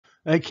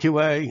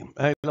AQA,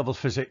 A-level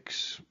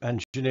physics,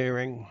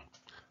 engineering,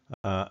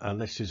 and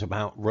this is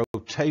about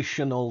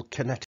rotational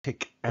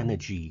kinetic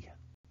energy.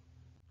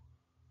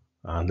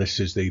 And this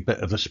is the bit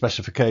of the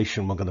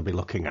specification we're going to be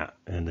looking at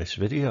in this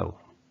video.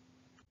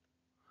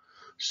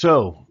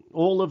 So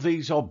all of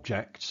these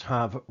objects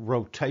have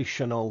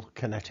rotational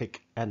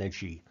kinetic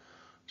energy.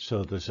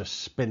 So there's a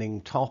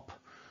spinning top,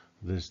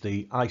 there's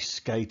the ice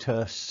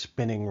skater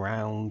spinning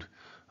round,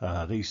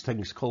 these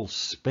things called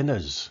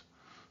spinners.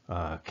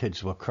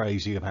 Kids were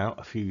crazy about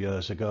a few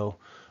years ago.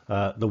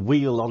 The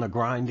wheel on a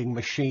grinding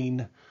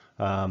machine,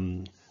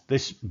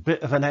 this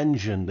bit of an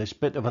engine, this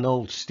bit of an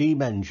old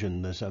steam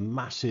engine, there's a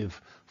massive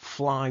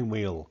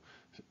flywheel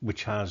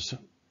which has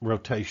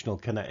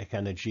rotational kinetic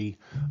energy.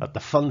 At the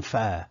fun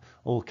fair,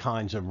 all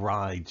kinds of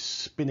rides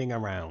spinning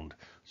around.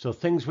 So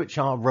things which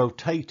are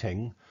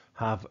rotating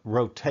have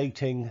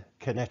rotating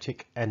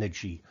kinetic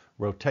energy,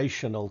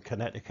 rotational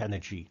kinetic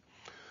energy.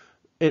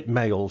 It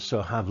may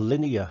also have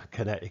linear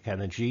kinetic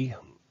energy,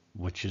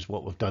 which is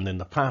what we've done in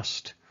the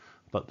past,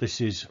 but this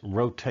is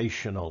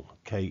rotational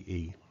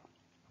KE.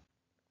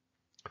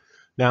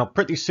 Now,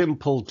 pretty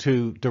simple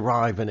to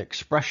derive an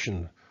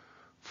expression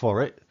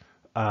for it.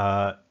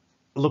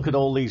 Look at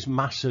all these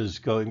masses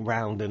going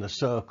round in a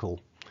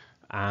circle,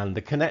 and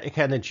the kinetic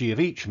energy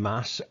of each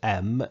mass,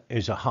 m,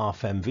 is a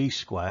half mv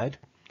squared.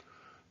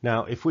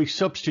 Now, if we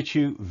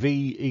substitute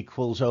v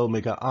equals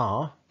omega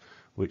r,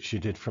 which you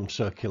did from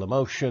circular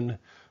motion,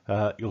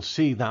 you'll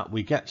see that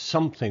we get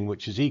something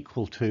which is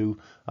equal to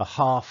a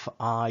half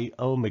I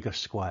omega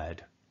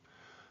squared.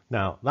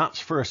 Now, that's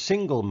for a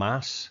single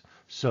mass,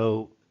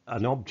 so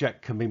an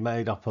object can be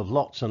made up of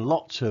lots and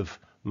lots of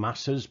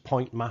masses,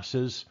 point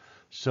masses,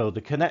 so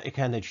the kinetic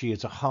energy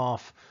is a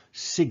half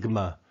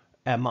sigma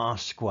mr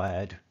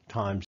squared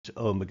times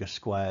omega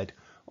squared,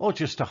 or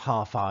just a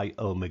half I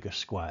omega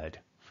squared.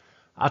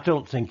 I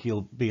don't think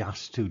you'll be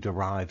asked to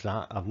derive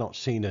that. I've not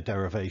seen a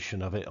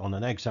derivation of it on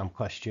an exam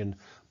question,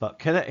 but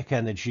kinetic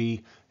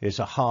energy is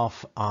a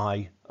half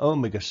I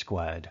omega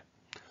squared.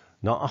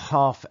 Not a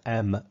half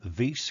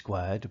mv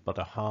squared, but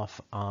a half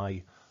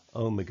I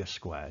omega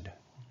squared.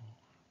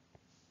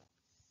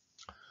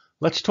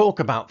 Let's talk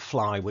about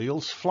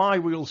flywheels.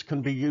 Flywheels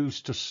can be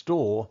used to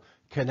store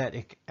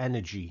kinetic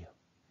energy.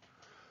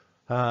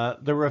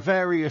 There are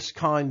various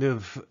kind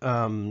of,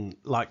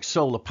 like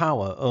solar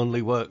power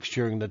only works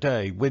during the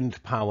day.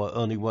 Wind power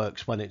only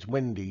works when it's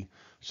windy.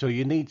 So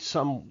you need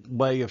some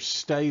way of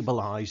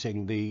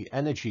stabilizing the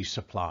energy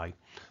supply.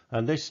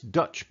 And this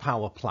Dutch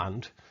power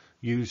plant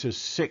uses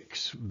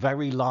 6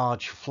 very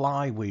large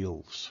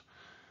flywheels.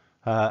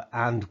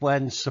 And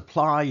when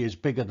supply is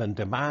bigger than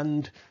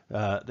demand,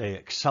 they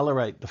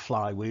accelerate the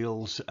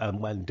flywheels, and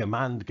when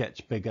demand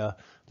gets bigger,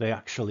 they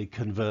actually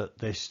convert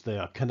this. They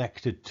are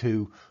connected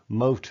to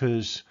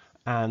motors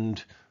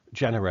and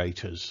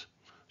generators.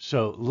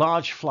 So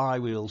large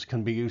flywheels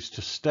can be used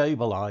to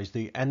stabilize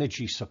the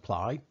energy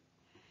supply.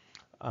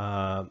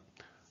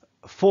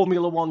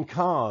 Formula One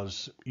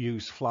cars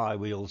use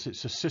flywheels.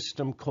 It's a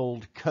system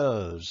called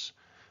KERS,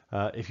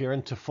 if you're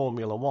into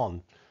Formula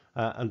One.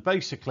 And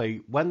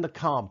basically, when the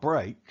car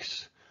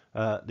brakes,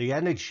 the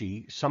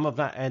energy, some of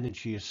that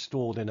energy is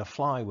stored in a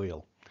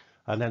flywheel.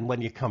 And then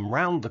when you come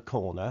round the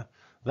corner,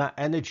 that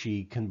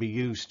energy can be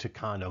used to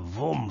kind of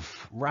vroom,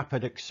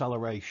 rapid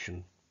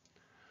acceleration.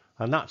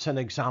 And that's an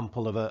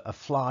example of a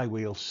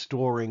flywheel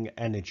storing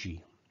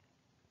energy.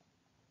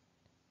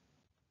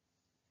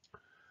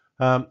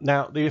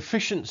 Now, the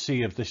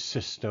efficiency of this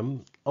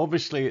system,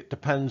 obviously it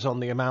depends on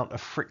the amount of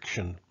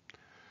friction.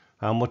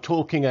 And we're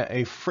talking at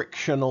a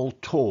frictional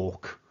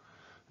torque.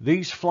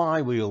 These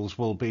flywheels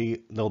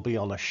they'll be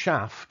on a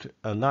shaft,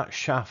 and that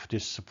shaft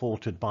is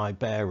supported by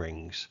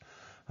bearings.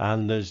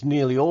 And there's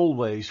nearly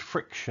always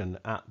friction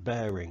at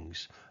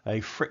bearings,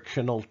 a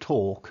frictional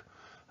torque.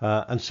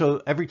 And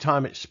so every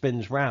time it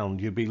spins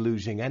round, you'll be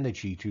losing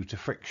energy due to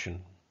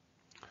friction.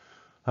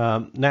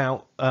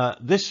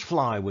 This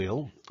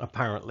flywheel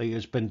apparently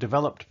has been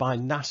developed by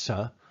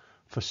NASA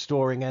for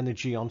storing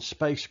energy on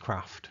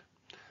spacecraft.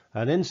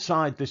 And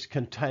inside this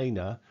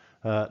container,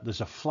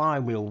 there's a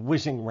flywheel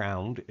whizzing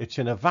round. It's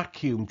in a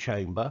vacuum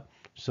chamber,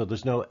 so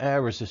there's no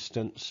air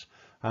resistance,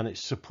 and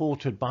it's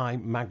supported by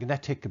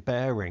magnetic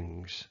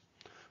bearings.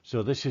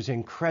 So this is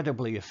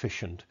incredibly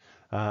efficient,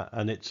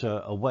 and it's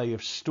a way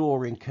of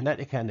storing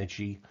kinetic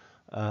energy,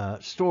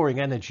 storing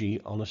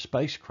energy on a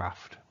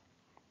spacecraft.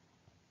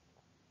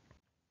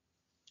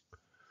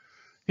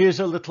 Here's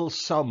a little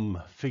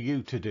sum for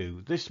you to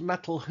do. This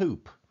metal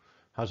hoop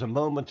has a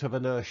moment of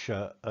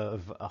inertia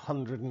of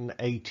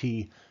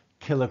 180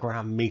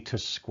 kilogram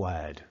meters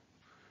squared.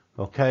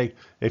 Okay,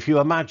 if you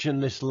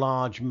imagine this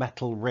large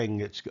metal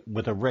ring, it's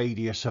with a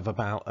radius of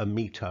about a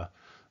meter,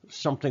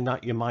 something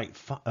that you might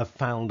have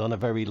found on a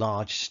very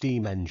large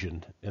steam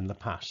engine in the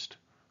past.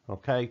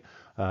 Okay,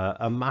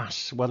 a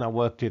mass, when I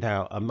worked it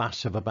out, a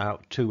mass of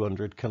about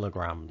 200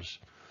 kilograms.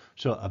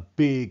 So a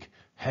big,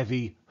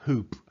 heavy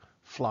hoop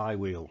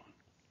flywheel.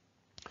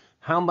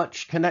 How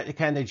much kinetic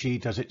energy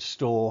does it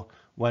store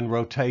when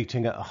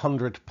rotating at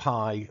 100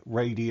 pi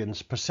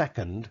radians per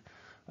second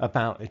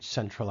about its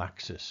central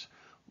axis.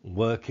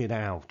 Work it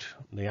out.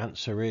 The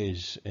answer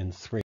is in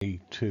 3,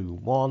 2,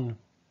 1.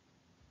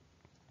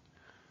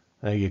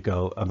 There you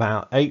go,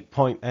 about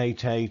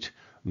 8.88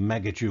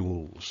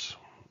 megajoules.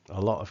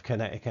 A lot of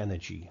kinetic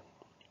energy.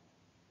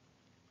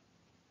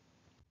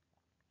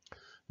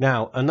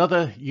 Now,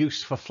 another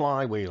use for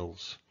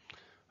flywheels.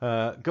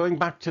 Going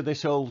back to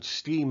this old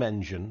steam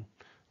engine,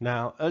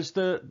 now as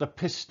the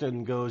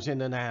piston goes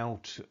in and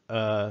out,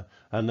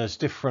 and there's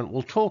different,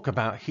 we'll talk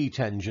about heat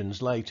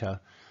engines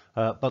later,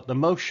 but the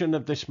motion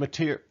of this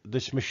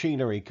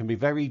machinery can be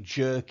very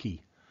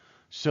jerky.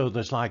 So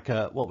there's like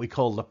what we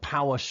call the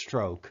power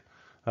stroke.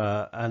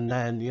 And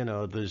then, you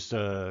know, there's,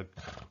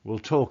 we'll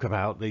talk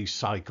about these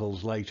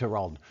cycles later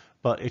on,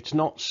 but it's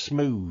not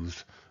smooth,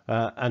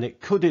 and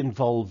it could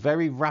involve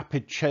very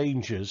rapid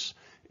changes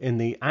in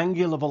the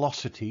angular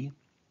velocity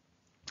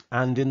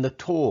and in the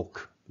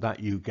torque that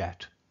you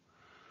get.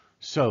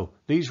 So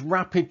these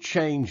rapid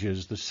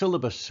changes, the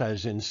syllabus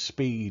says in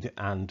speed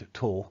and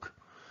torque.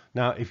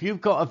 Now, if you've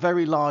got a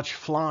very large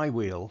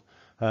flywheel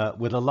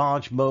with a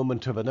large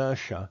moment of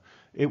inertia,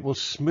 it will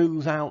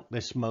smooth out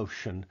this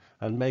motion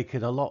and make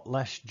it a lot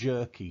less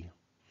jerky.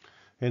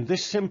 In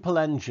this simple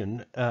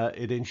engine,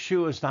 it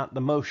ensures that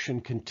the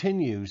motion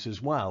continues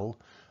as well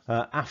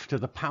after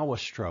the power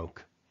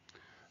stroke.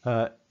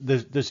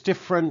 There's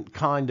different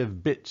kind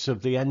of bits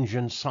of the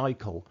engine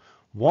cycle.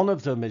 One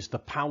of them is the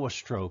power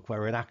stroke,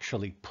 where it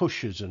actually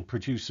pushes and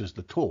produces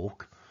the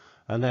torque.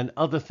 And then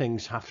other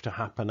things have to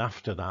happen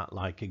after that,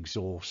 like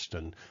exhaust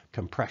and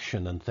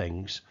compression and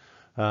things.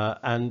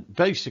 And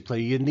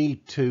basically you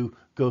need to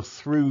go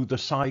through the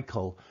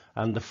cycle,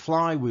 and the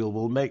flywheel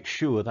will make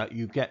sure that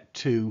you get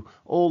to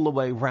all the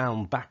way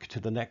round back to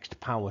the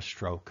next power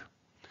stroke.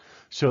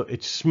 So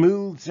it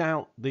smooths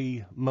out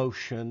the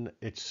motion,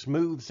 it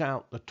smooths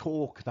out the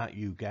torque that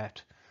you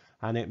get,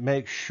 and it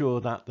makes sure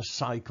that the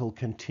cycle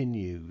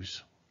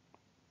continues.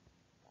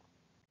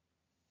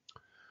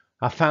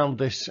 I found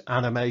this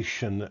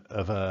animation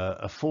of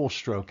a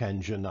 4-stroke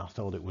engine. I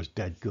thought it was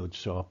dead good,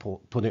 so I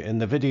put it in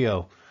the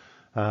video.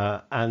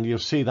 And you'll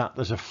see that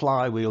there's a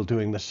flywheel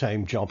doing the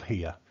same job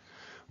here.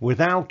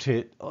 Without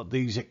it,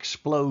 these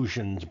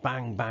explosions,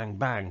 bang, bang,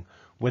 bang,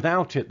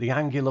 without it, the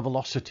angular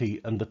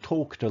velocity and the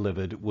torque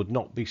delivered would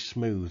not be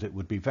smooth. It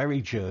would be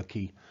very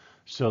jerky.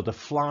 So the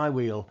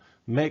flywheel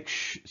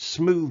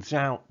smooths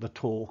out the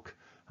torque,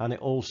 and it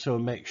also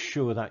makes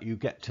sure that you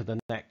get to the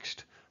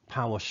next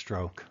power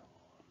stroke.